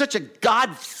 There was such a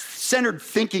God-centered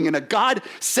thinking and a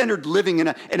God-centered living and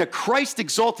a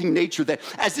Christ-exalting nature that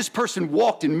as this person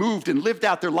walked and moved and lived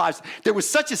out their lives, there was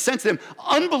such a sense of them.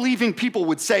 Unbelieving people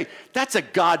would say, that's a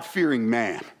God-fearing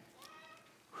man.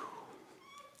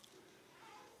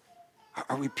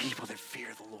 Are we people that fear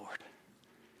the Lord?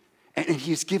 And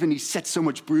he set so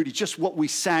much beauty, just what we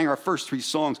sang our first three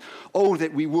songs. Oh,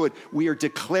 that we would. We are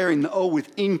declaring,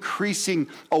 with increasing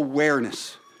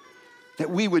awareness, that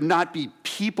we would not be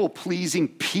people-pleasing,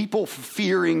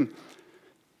 people-fearing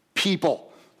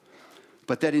people,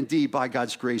 but that indeed, by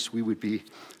God's grace, we would be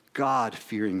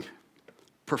God-fearing,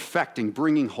 perfecting,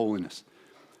 bringing holiness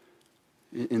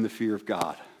in the fear of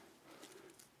God.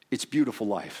 It's a beautiful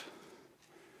life.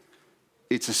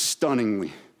 It's a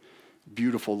stunningly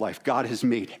beautiful life. God has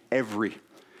made every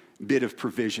bit of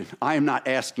provision. I am not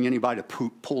asking anybody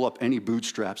to pull up any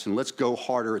bootstraps and let's go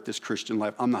harder at this Christian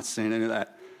life. I'm not saying any of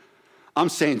that. I'm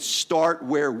saying start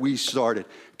where we started.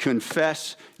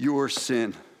 Confess your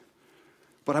sin.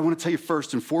 But I want to tell you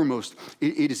first and foremost,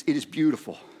 it is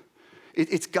beautiful.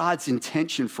 It's God's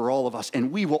intention for all of us,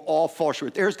 and we will all fall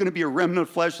short. There's going to be a remnant of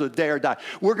flesh to the day or die.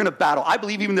 We're going to battle. I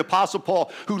believe even the Apostle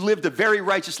Paul, who lived a very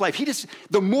righteous life,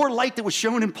 the more light that was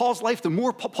shown in Paul's life, the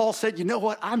more Paul said, you know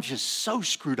what, I'm just so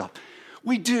screwed up.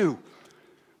 We do.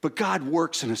 But God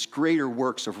works in us greater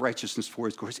works of righteousness for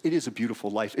his glory. It is a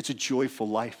beautiful life. It's a joyful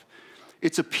life.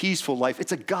 It's a peaceful life.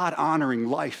 It's a God-honoring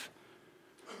life.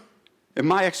 And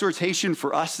my exhortation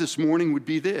for us this morning would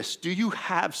be this. Do you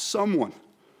have someone?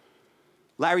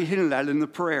 Larry hinted at it in the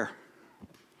prayer.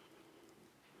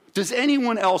 Does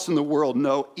anyone else in the world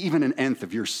know even an nth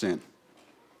of your sin?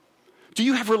 Do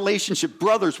you have relationship,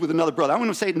 brothers with another brother? I want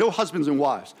to say no husbands and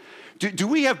wives. Do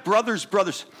we have brothers?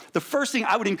 The first thing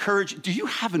I would encourage, do you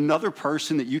have another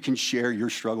person that you can share your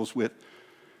struggles with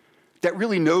that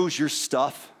really knows your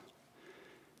stuff?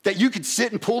 That you could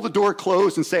sit and pull the door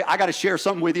closed and say, I got to share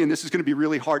something with you, and this is going to be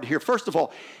really hard to hear. First of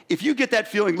all, if you get that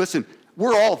feeling, listen,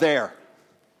 we're all there.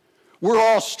 We're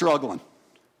all struggling.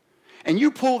 And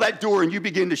you pull that door and you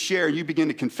begin to share and you begin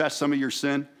to confess some of your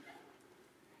sin.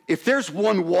 If there's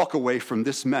one walk away from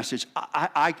this message,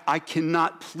 I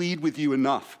cannot plead with you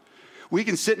enough. We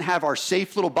can sit and have our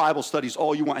safe little Bible studies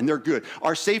all you want, and they're good.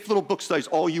 Our safe little book studies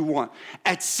all you want.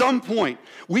 At some point,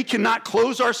 we cannot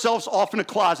close ourselves off in a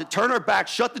closet, turn our back,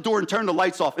 shut the door, and turn the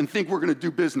lights off and think we're going to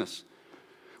do business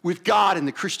with God and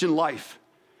the Christian life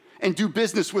and do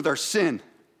business with our sin.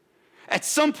 At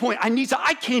some point,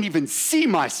 I can't even see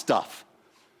my stuff.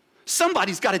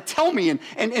 Somebody's got to tell me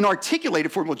and articulate it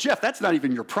for me. Well, Jeff, that's not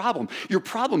even your problem. Your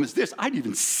problem is this. I didn't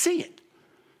even see it.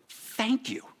 Thank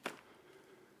you.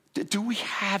 Do we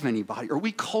have anybody? Are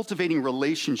we cultivating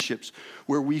relationships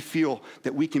where we feel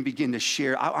that we can begin to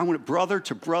share? I want brother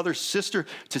to brother, sister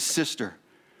to sister,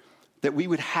 that we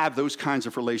would have those kinds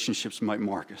of relationships, Mike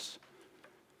Marcus.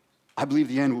 I believe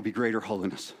the end will be greater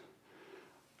holiness.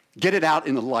 Get it out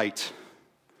in the light.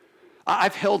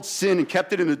 I've held sin and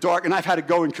kept it in the dark, and I've had to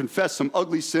go and confess some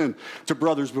ugly sin to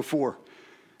brothers before.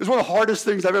 It's one of the hardest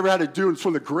things I've ever had to do, and it's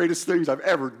one of the greatest things I've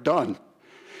ever done.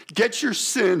 Get your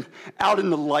sin out in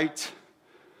the light.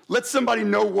 Let somebody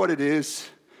know what it is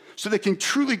so they can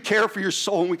truly care for your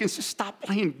soul, and we can just stop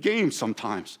playing games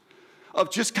sometimes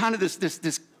of just kind of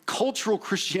this cultural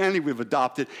Christianity we've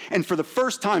adopted. And for the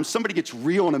first time, somebody gets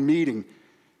real in a meeting.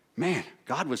 Man,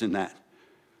 God was in that.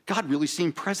 God really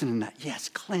seemed present in that. Yes,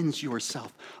 cleanse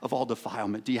yourself of all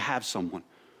defilement. Do you have someone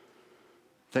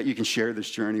that you can share this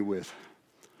journey with?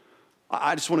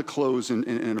 I just want to close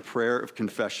in a prayer of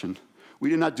confession. We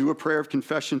did not do a prayer of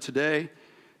confession today,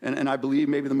 and I believe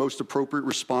maybe the most appropriate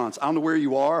response. I don't know where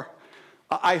you are.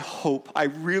 I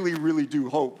really, really do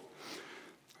hope.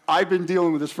 I've been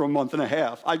dealing with this for a month and a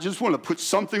half. I just want to put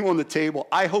something on the table.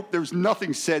 I hope there's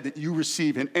nothing said that you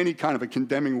receive in any kind of a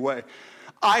condemning way.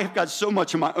 I have got so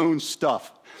much of my own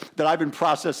stuff that I've been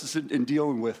processing and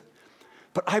dealing with.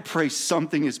 But I pray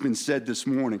something has been said this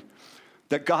morning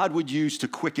that God would use to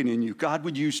quicken in you, God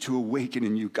would use to awaken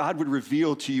in you, God would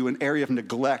reveal to you an area of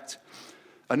neglect,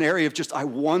 an area of just I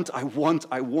want.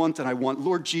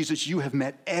 Lord Jesus, you have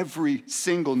met every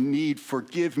single need.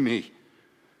 Forgive me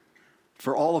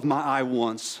for all of my I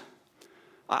wants.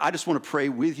 I just want to pray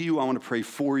with you. I want to pray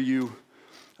for you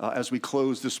as we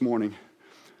close this morning.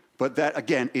 But that,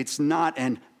 again, it's not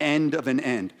an end of an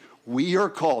end. We are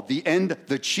called,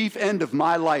 the chief end of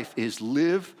my life is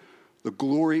live the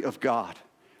glory of God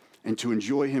and to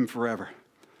enjoy him forever.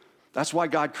 That's why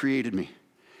God created me.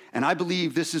 And I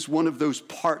believe this is one of those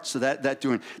parts of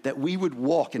that we would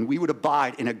walk and we would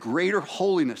abide in a greater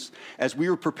holiness as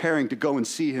we were preparing to go and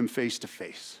see him face to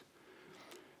face.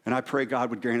 And I pray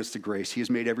God would grant us the grace. He has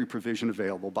made every provision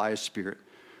available by his Spirit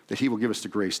that he will give us the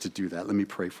grace to do that. Let me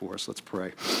pray for us. Let's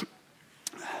pray.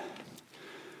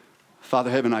 Father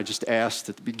Heaven, I just asked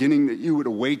at the beginning that you would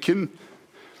awaken,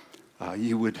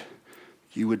 you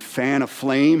would fan a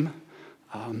flame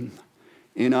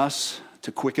in us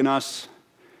to quicken us.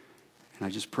 And I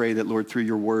just pray that, Lord, through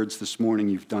your words this morning,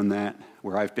 you've done that.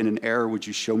 Where I've been in error, would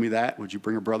you show me that? Would you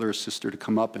bring a brother or sister to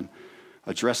come up and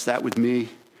address that with me?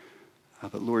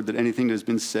 But Lord, that anything that has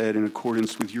been said in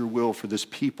accordance with your will for this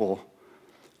people,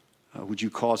 would you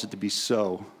cause it to be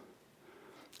so?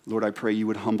 Lord, I pray you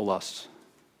would humble us.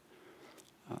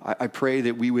 I pray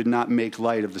that we would not make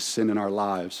light of the sin in our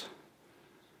lives.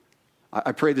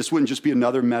 I pray this wouldn't just be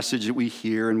another message that we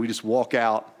hear and we just walk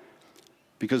out.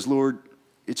 Because, Lord,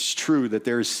 it's true that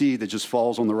there is seed that just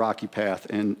falls on the rocky path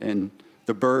and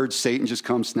the bird, Satan, just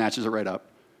comes, snatches it right up.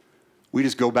 We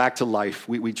just go back to life.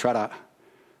 We try to,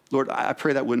 Lord, I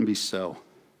pray that wouldn't be so.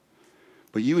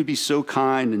 But you would be so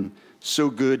kind and so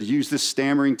good to use this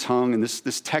stammering tongue and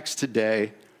this text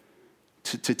today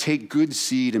to take good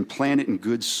seed and plant it in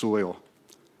good soil.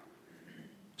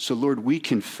 So, Lord, we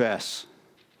confess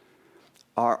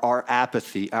our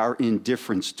apathy, our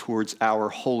indifference towards our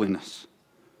holiness.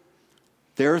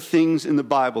 There are things in the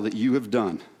Bible that you have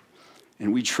done,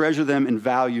 and we treasure them and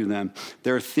value them.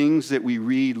 There are things that we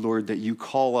read, Lord, that you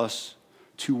call us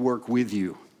to work with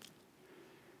you.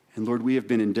 And, Lord, we have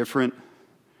been indifferent,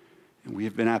 and we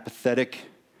have been apathetic,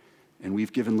 and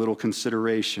we've given little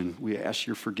consideration. We ask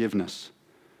your forgiveness.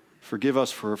 Forgive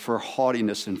us for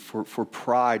haughtiness and for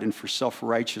pride and for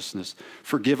self-righteousness.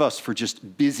 Forgive us for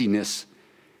just busyness.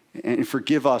 And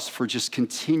forgive us for just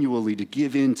continually to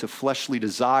give in to fleshly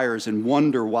desires and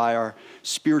wonder why our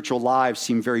spiritual lives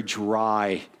seem very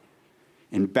dry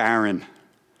and barren.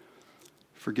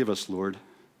 Forgive us, Lord.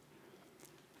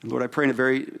 And Lord, I pray in a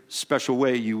very special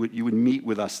way you would meet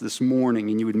with us this morning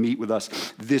and you would meet with us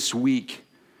this week.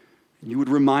 You would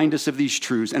remind us of these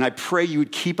truths, and I pray you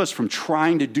would keep us from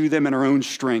trying to do them in our own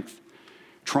strength,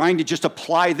 trying to just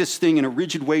apply this thing in a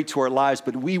rigid way to our lives,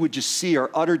 but we would just see our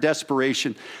utter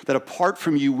desperation that apart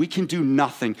from you, we can do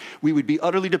nothing. We would be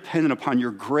utterly dependent upon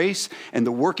your grace and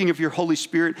the working of your Holy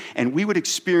Spirit, and we would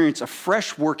experience a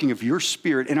fresh working of your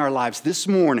Spirit in our lives this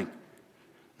morning,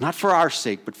 not for our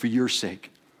sake, but for your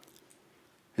sake.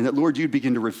 And that, Lord, you'd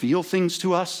begin to reveal things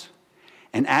to us,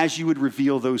 and as you would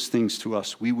reveal those things to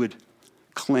us, we would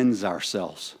cleanse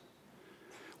ourselves.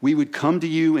 We would come to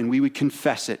you and we would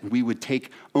confess it. And we would take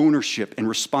ownership and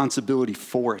responsibility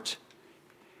for it.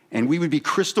 And we would be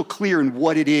crystal clear in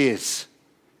what it is.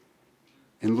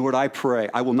 And Lord, I pray,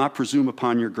 I will not presume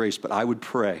upon your grace, but I would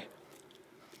pray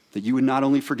that you would not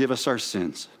only forgive us our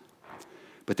sins,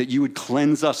 but that you would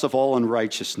cleanse us of all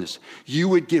unrighteousness. You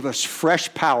would give us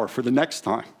fresh power for the next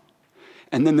time,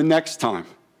 and then the next time,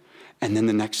 and then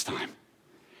the next time.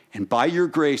 And by your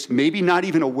grace, maybe not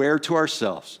even aware to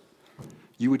ourselves,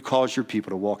 you would cause your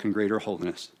people to walk in greater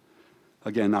holiness.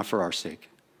 Again, not for our sake.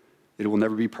 It will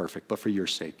never be perfect, but for your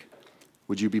sake.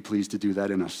 Would you be pleased to do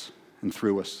that in us and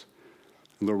through us?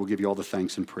 And Lord, we'll give you all the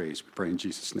thanks and praise. We pray in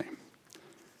Jesus' name.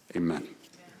 Amen.